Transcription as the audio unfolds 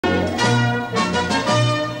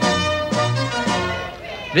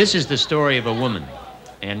This is the story of a woman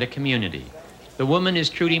and a community. The woman is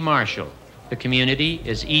Trudy Marshall. The community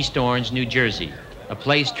is East Orange, New Jersey, a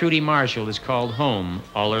place Trudy Marshall has called home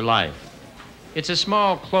all her life. It's a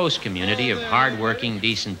small, close community of hard-working,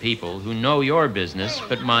 decent people who know your business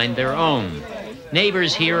but mind their own.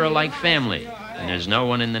 Neighbors here are like family, and there's no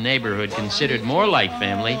one in the neighborhood considered more like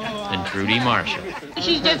family than Trudy Marshall.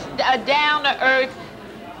 She's just a down-to-earth,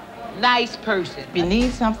 nice person. If you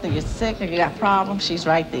need something, you're sick, or you got problems, she's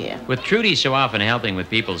right there. With Trudy so often helping with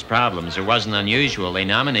people's problems, it wasn't unusual they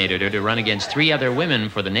nominated her to run against 3 other women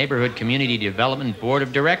for the Neighborhood Community Development Board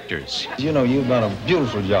of Directors. You know, you've done a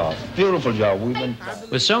beautiful job. Beautiful job.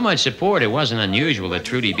 With so much support, it wasn't unusual that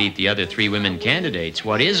Trudy beat the other 3 women candidates.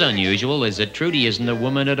 What is unusual is that Trudy isn't a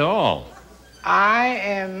woman at all. I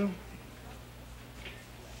am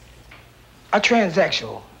a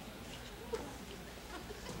transsexual.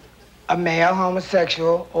 A male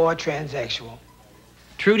homosexual or transsexual.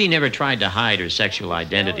 Trudy never tried to hide her sexual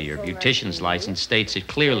identity. Her beautician's license states it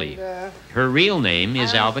clearly. Her real name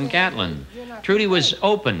is Alvin Gatlin. Trudy was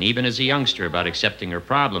open, even as a youngster, about accepting her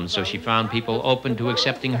problems, so she found people open to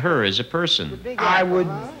accepting her as a person. I would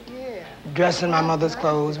dress in my mother's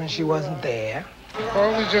clothes when she wasn't there.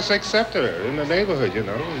 Well, we just accepted her in the neighborhood, you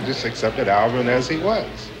know. We just accepted Alvin as he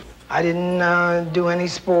was. I didn't do any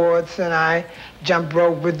sports, and I jumped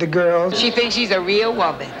rope with the girls. She thinks she's a real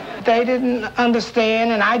woman. They didn't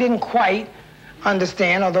understand, and I didn't quite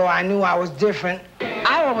understand, although I knew I was different.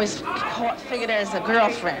 I always figured her as a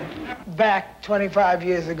girlfriend. Back 25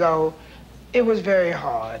 years ago, it was very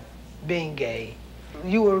hard being gay.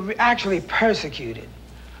 You were actually persecuted.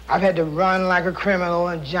 I've had to run like a criminal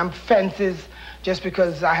and jump fences just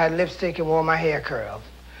because I had lipstick and wore my hair curled,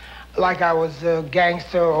 like I was a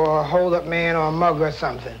gangster or a hold-up man or a mugger or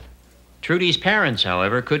something. Trudy's parents,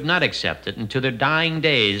 however, could not accept it and to their dying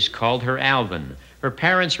days called her Alvin. Her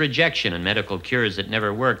parents' rejection and medical cures that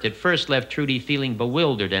never worked at first left Trudy feeling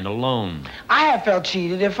bewildered and alone. I have felt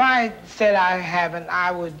cheated. If I said I haven't,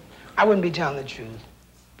 I wouldn't be telling the truth.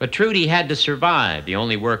 But Trudy had to survive. The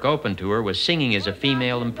only work open to her was singing as a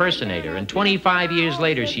female impersonator, and 25 years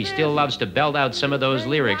later, she still loves to belt out some of those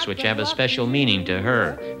lyrics which have a special meaning to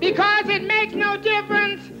her. Because it makes no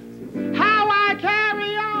difference how I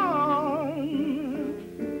carry on.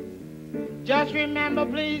 Just remember,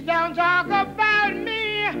 please don't talk about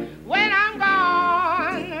me when I'm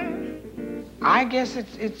gone. I guess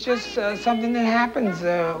it's just something that happens.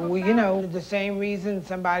 You know, the same reason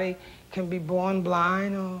somebody can be born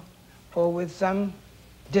blind or with some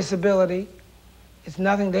disability. It's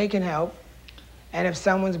nothing they can help. And if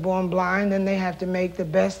someone's born blind, then they have to make the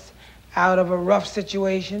best out of a rough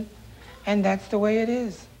situation. And that's the way it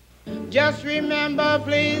is. Just remember,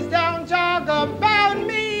 please don't talk about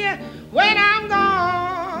me when I'm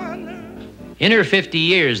gone. In her 50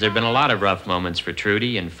 years, there have been a lot of rough moments for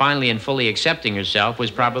Trudy, and finally and fully accepting herself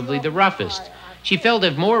was probably the roughest. She felt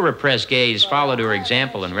if more repressed gays followed her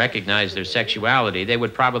example and recognized their sexuality, they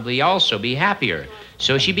would probably also be happier.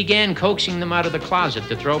 So she began coaxing them out of the closet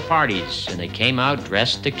to throw parties, and they came out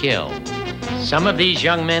dressed to kill. Some of these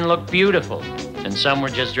young men looked beautiful, and some were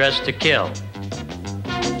just dressed to kill.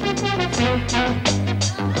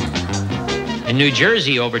 In New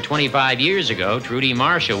Jersey, over 25 years ago, Trudy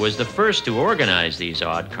Marshall was the first to organize these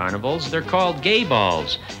odd carnivals. They're called gay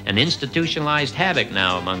balls, an institutionalized havoc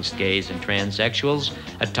now amongst gays and transsexuals,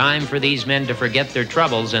 a time for these men to forget their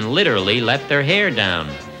troubles and literally let their hair down.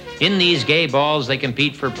 In these gay balls, they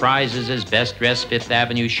compete for prizes as best dressed Fifth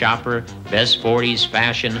Avenue shopper, best 40s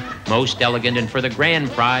fashion, most elegant, and for the grand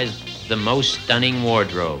prize, the most stunning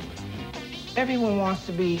wardrobe. Everyone wants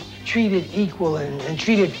to be treated equal and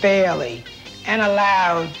treated fairly and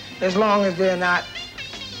allowed, as long as they're not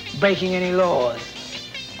breaking any laws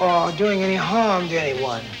or doing any harm to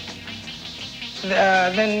anyone.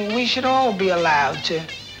 Then we should all be allowed to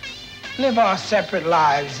live our separate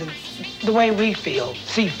lives the way we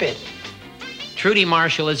see fit. Trudy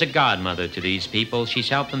Marshall is a godmother to these people. She's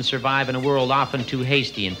helped them survive in a world often too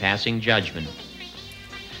hasty in passing judgment.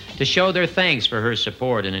 To show their thanks for her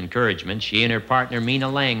support and encouragement, she and her partner, Mina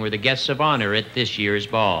Lang, were the guests of honor at this year's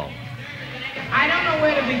ball. I don't know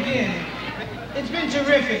where to begin. It's been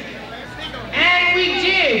terrific. And we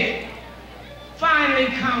did finally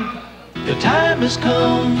conquer. The time has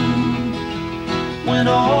come when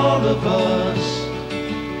all of us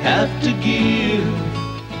have to give.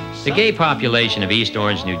 The gay population of East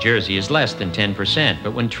Orange, New Jersey is less than 10%,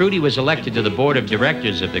 but when Trudy was elected to the board of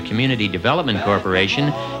directors of the Community Development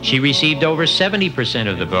Corporation, she received over 70%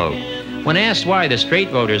 of the vote. When asked why the straight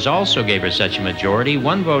voters also gave her such a majority,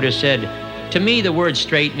 one voter said, "To me, the word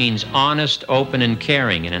straight means honest, open, and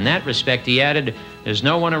caring, and in that respect," he added, There's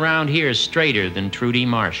no one around here straighter than Trudy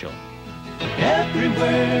Marshall.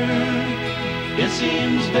 Everywhere it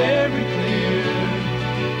seems very clear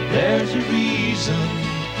there's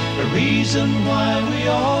a reason why we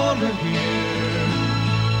all are here.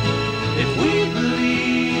 If we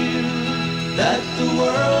believe that the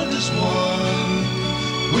world is one,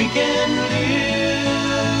 we can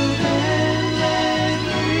live and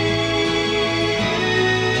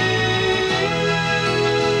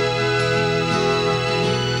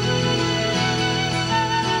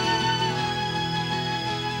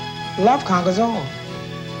let Love conquers all.